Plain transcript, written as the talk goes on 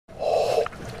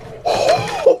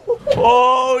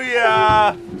Oh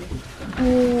yeah!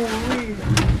 Holy.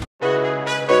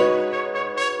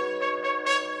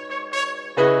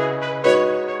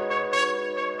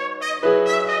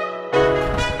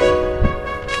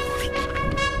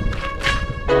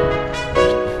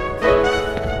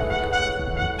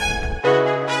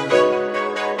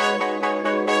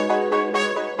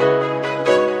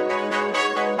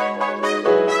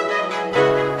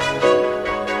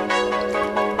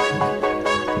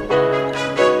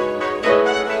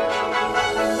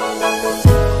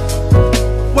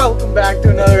 Welcome back to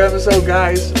another episode,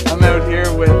 guys. I'm out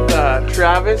here with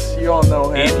Travis. You all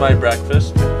know him. Eat my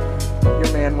breakfast.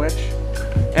 Your man witch.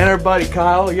 And our buddy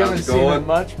Kyle. You haven't How's it seen him going?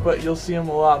 much, but you'll see him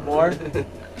a lot more.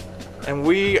 And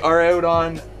we are out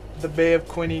on the Bay of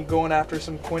Quinte going after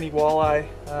some Quinte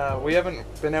Walleye. We haven't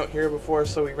been out here before,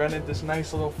 so we rented this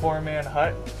nice little 4-man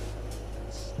hut.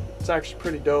 It's actually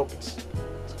pretty dope. It's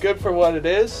good for what it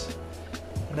is.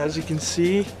 And as you can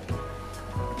see,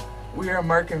 we are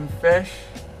marking fish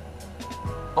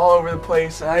all over the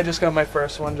place. And I just got my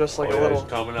first one, just like a little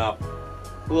coming up.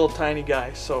 tiny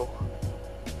guy. So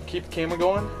keep the camera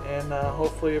going, and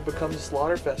hopefully it becomes a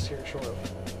slaughter fest here shortly.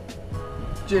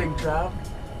 Jig trap.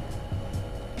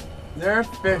 There are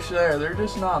fish there. They're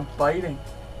just not biting.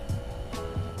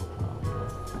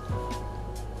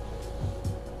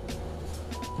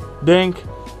 Dink.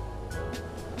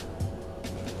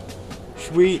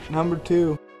 Sweet, number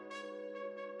 2.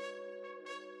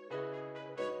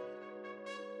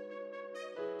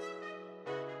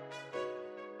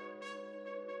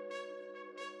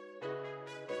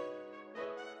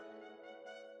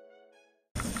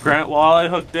 Grant Walleye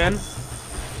hooked in.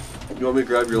 You want me to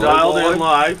grab your Dialed leg? in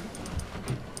live.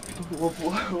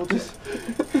 We'll just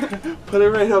put it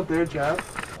right up there, Jeff.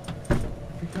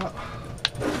 He's gonna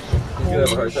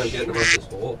have a hard time getting him up this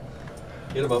hole.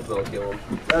 Get him up and I'll kill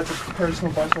him. That's a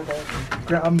personal best right there.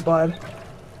 Grab him, bud.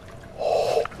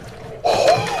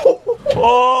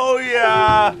 Oh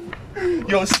yeah!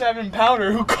 Yo,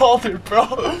 7-pounder, who called it,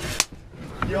 bro?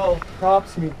 Yo,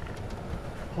 props me.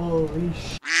 Holy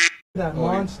shit, that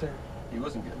monster. He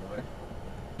wasn't getting away.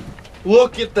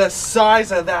 Look at the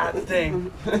size of that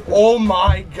thing. Oh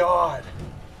my god.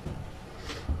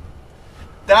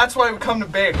 That's why we come to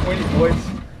Bay of Quinte, boys.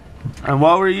 And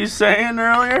what were you saying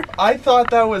earlier? I thought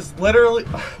that was literally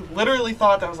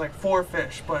thought that was like 4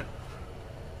 fish, but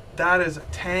that is a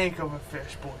tank of a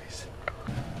fish, boys.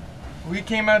 We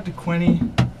came out to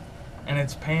Quinte, and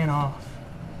it's paying off.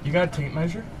 You got a tape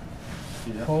measure?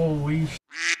 Yeah. Holy shit,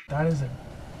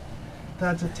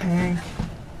 that's a tank.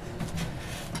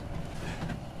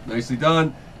 Nicely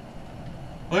done.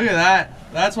 Look at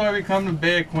that. That's why we come to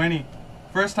Bay of Quinte.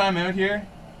 First time out here,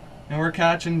 and we're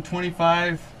catching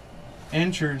 25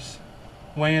 inchers,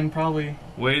 weighing probably.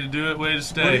 Way to do it, way to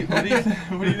stay. What do you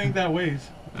think that weighs?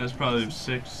 That's probably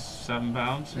 6-7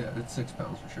 pounds. Yeah, it's 6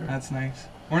 pounds for sure. That's nice.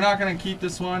 We're not gonna keep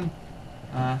this one,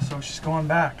 so she's going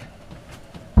back.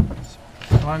 So,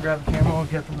 come on, grab the camera. We'll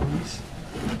get the release.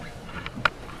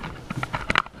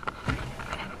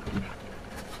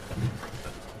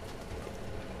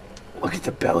 Look at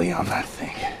the belly on that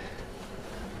thing.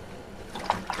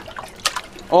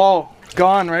 Oh,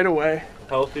 gone right away.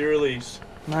 Healthy release.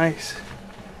 Nice.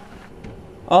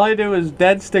 All I did was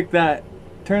dead stick that,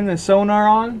 turn the sonar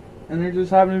on, and there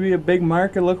just happened to be a big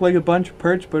mark. It looked like a bunch of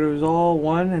perch, but it was all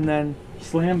one, and then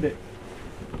slammed it.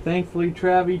 Thankfully,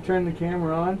 Travie turned the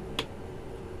camera on,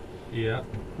 Yeah.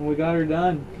 and we got her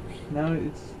done. Now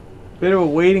it's a bit of a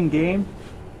waiting game.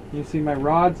 You see my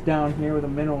rod's down here with a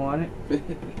minnow on it.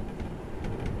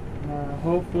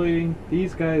 Hopefully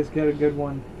these guys get a good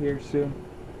one here soon.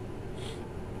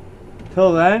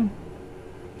 Till then,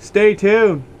 stay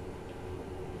tuned.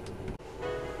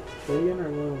 Big in or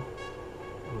little?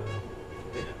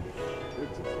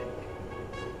 It's a tank.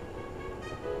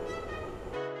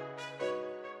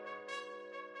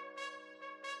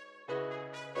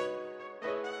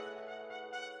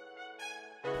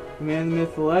 Man, the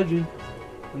myth, the legend.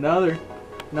 Another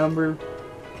number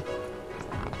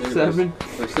Maybe 7.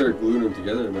 If I start gluing them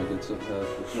together, I might get something out.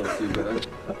 It's not too bad.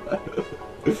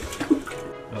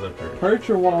 Another perch. Perch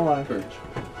or walleye? Perch.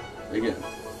 Again.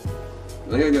 I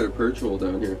think I got a perch hole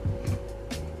down here.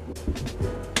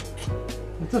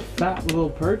 It's a fat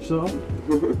little perch though.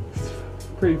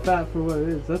 Pretty fat for what it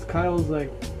is. That's Kyle's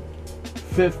like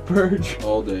 5th perch.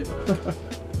 All day.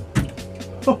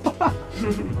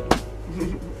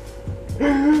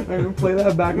 I'm gonna play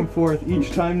that back and forth.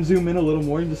 Each time zoom in a little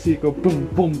more to see it go boom,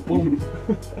 boom, boom.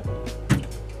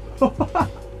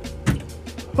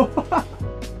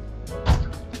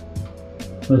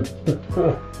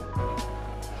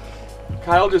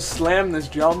 Kyle just slammed this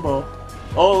jumbo.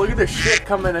 Oh, look at the shit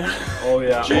coming in. Oh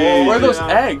yeah. Oh, where are those yeah.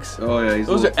 eggs? Oh yeah,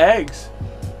 Those are eggs.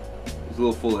 He's a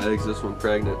little full of eggs. This one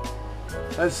pregnant.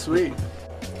 That's sweet.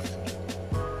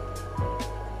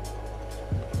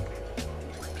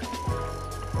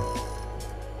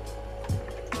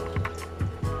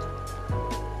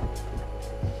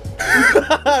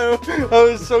 I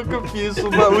was so confused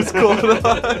with what was going on.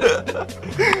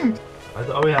 I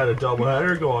thought we had a double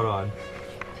header going on.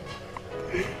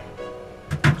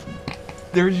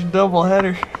 There's your double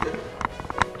header.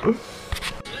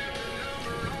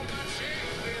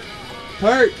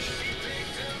 Perch.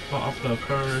 Off the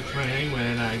perch ring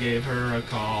when I gave her a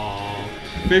call.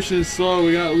 Fishing is slow.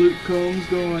 We got Luke Combs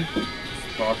going.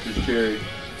 Popped his cherry.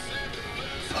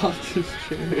 Popped his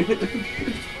cherry.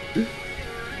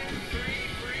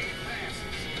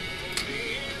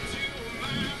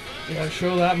 Yeah,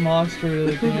 show that monster to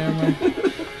the camera.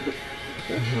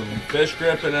 Fish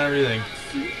grip and everything.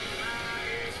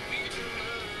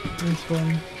 This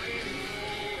one.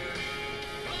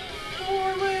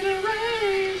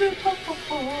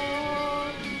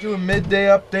 Do a midday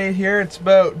update here. It's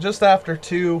about just after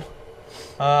 2.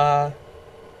 We're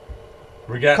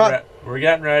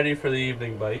getting ready for the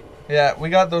evening bite. Yeah, we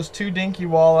got those 2 dinky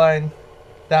walleye and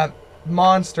that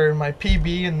monster, my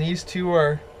PB, and these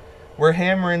 2 we're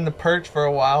hammering the perch for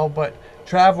a while, but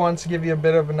Trav wants to give you a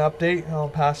bit of an update. I'll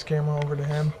pass the camera over to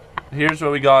him. Here's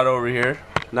what we got over here.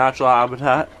 Natural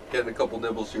habitat. Getting a couple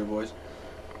nibbles here, boys.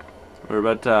 We're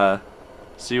about to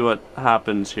see what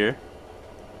happens here.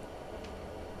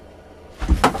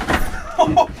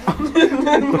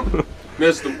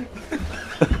 Missed him.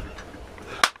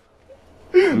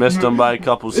 Missed them by a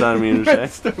couple centimeters, eh?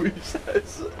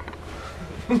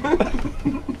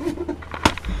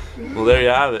 Well, there you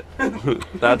have it.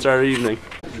 That's our evening.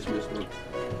 Just missed him.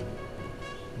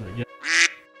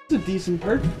 It's a decent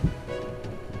perch.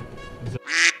 Is it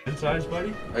good size,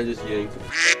 buddy? I just yanked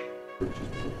him.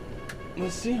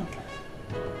 Let's see him.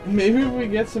 Maybe if we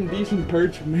get some decent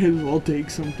perch, we may as well take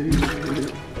some too.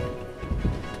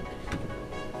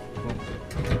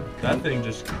 That thing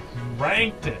just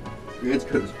cranked it. It's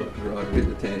good as fucking rod in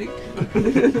the tank.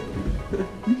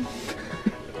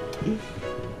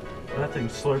 That thing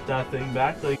slurped that thing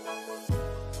back like.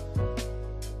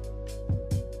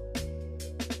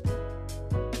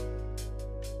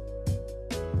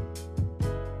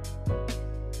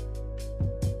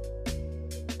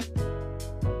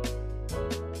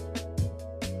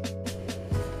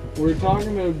 We're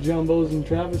talking about jumbos and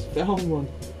Travis found one.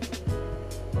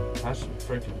 Has some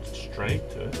freaking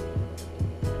strength to it.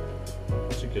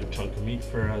 That's a good chunk of meat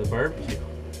for the barbecue.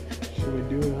 Should we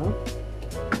do it up?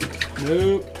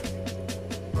 Nope.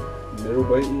 Middle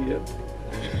bite you yet?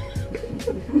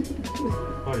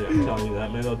 Oh yeah, I'm telling you,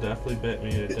 that minnow definitely bit me.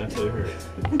 It definitely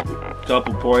hurt.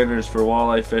 Couple pointers for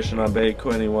walleye fishing on Bay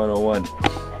Quinte 101.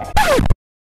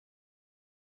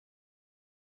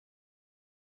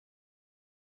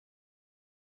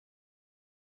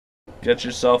 Get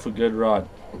yourself a good rod.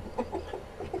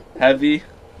 Heavy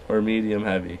or medium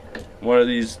heavy. One of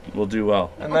these will do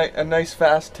well. A nice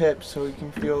fast tip so we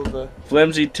can feel the...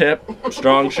 Flimsy tip,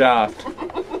 strong shaft.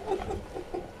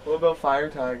 What about Fire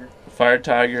Tiger? Fire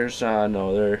Tigers,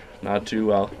 no, they're not too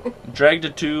well. Dragged a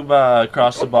tube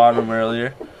across the bottom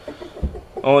earlier.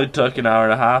 Only took an hour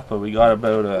and a half, but we got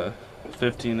about a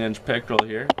 15-inch pickerel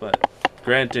here. But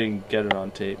Grant didn't get it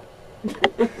on tape.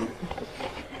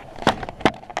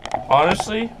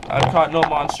 Honestly, I've caught no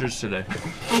monsters today.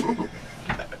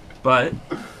 But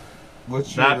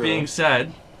that being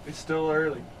said, it's still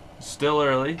early. Still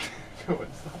early.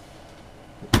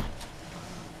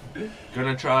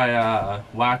 Gonna try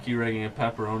wacky rigging a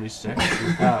pepperoni stick, see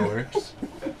if that works.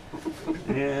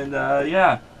 And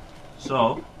yeah,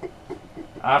 so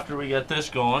after we get this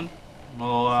going,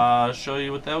 we'll show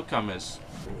you what the outcome is.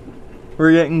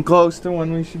 We're getting close to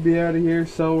when we should be out of here,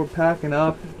 so we're packing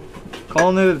up.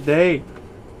 Calling it a day.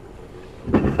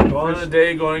 Calling it a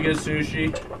day, going to get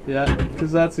sushi. Yeah,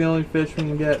 because that's the only fish we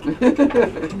can get.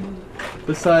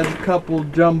 Besides a couple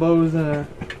jumbos and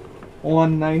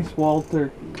one nice wall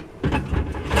turkey.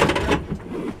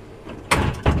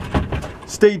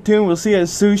 Stay tuned, we'll see you at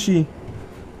sushi.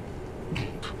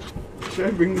 Should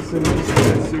I bring this in?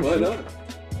 Sushi? Why not?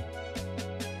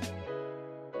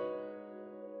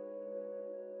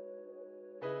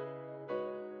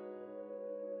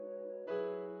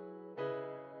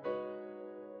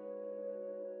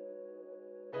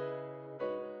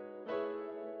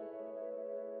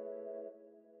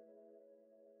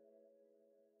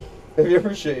 Have you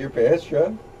ever shit your pants,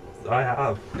 Trev? I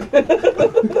have.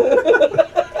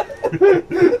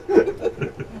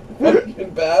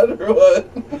 Fucking bad or what?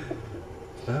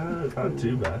 Not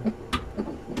too bad.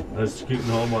 I was scooting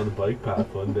home on the bike path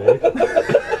one day.